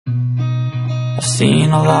I've seen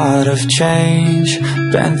a lot of change,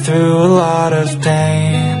 been through a lot of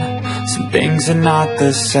pain. Some things are not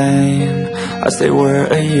the same as they were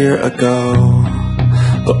a year ago,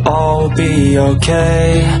 but all will be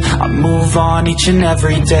okay. I move on each and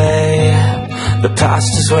every day. The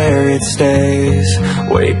past is where it stays,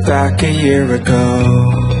 way back a year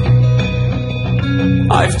ago.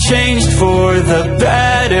 I've changed for the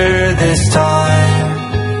better this time.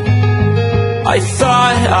 I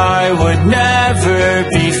thought I would never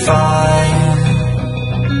be fine.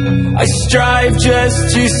 I strive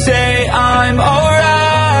just to say I'm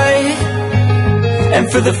alright, and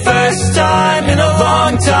for the first time in a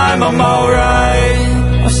long time I'm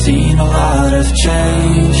alright. I've seen a lot of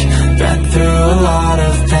change, been through a lot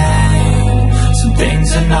of pain. Some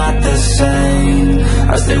things are not the same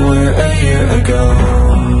as they were a year ago,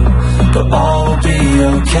 but all will be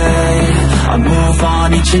okay. I move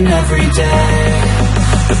on each and every day.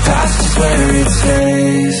 The past is where it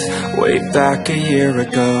stays, way back a year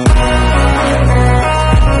ago.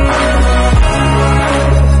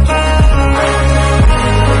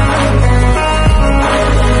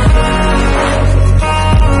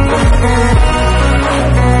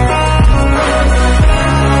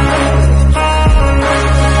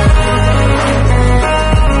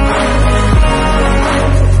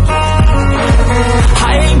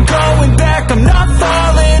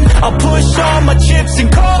 I'll push all my chips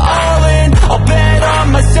and call all in. I'll bet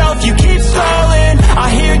on myself, you keep stalling. I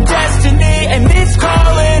hear destiny and it's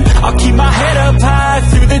calling. I'll keep my head up high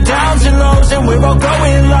through the downs and lows, and we're all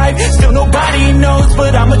going live. Still nobody knows,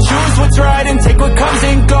 but I'ma choose what's right and take what comes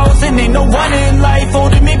and goes. And ain't no one in life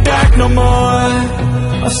holding me back no more.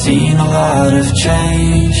 I've seen a lot of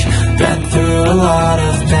change, been through a lot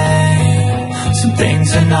of pain. Some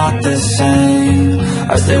things are not the same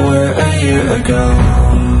as they were a year ago,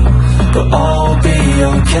 but all will be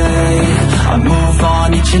okay. I move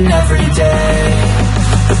on each and every day.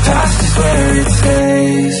 The past is where it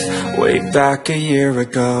stays, way back a year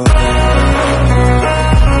ago.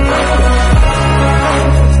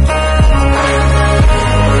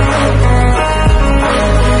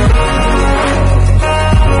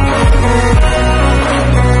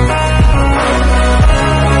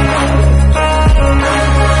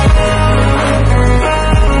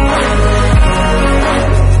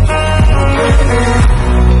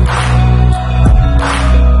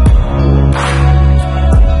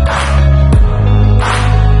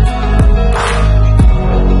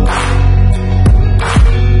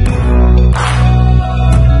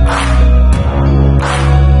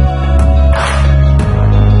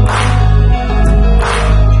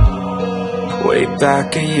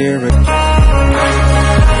 Back a year ago.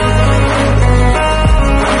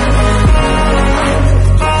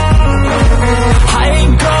 I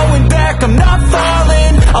ain't going back, I'm not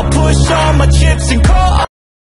falling. I'll push all my chips and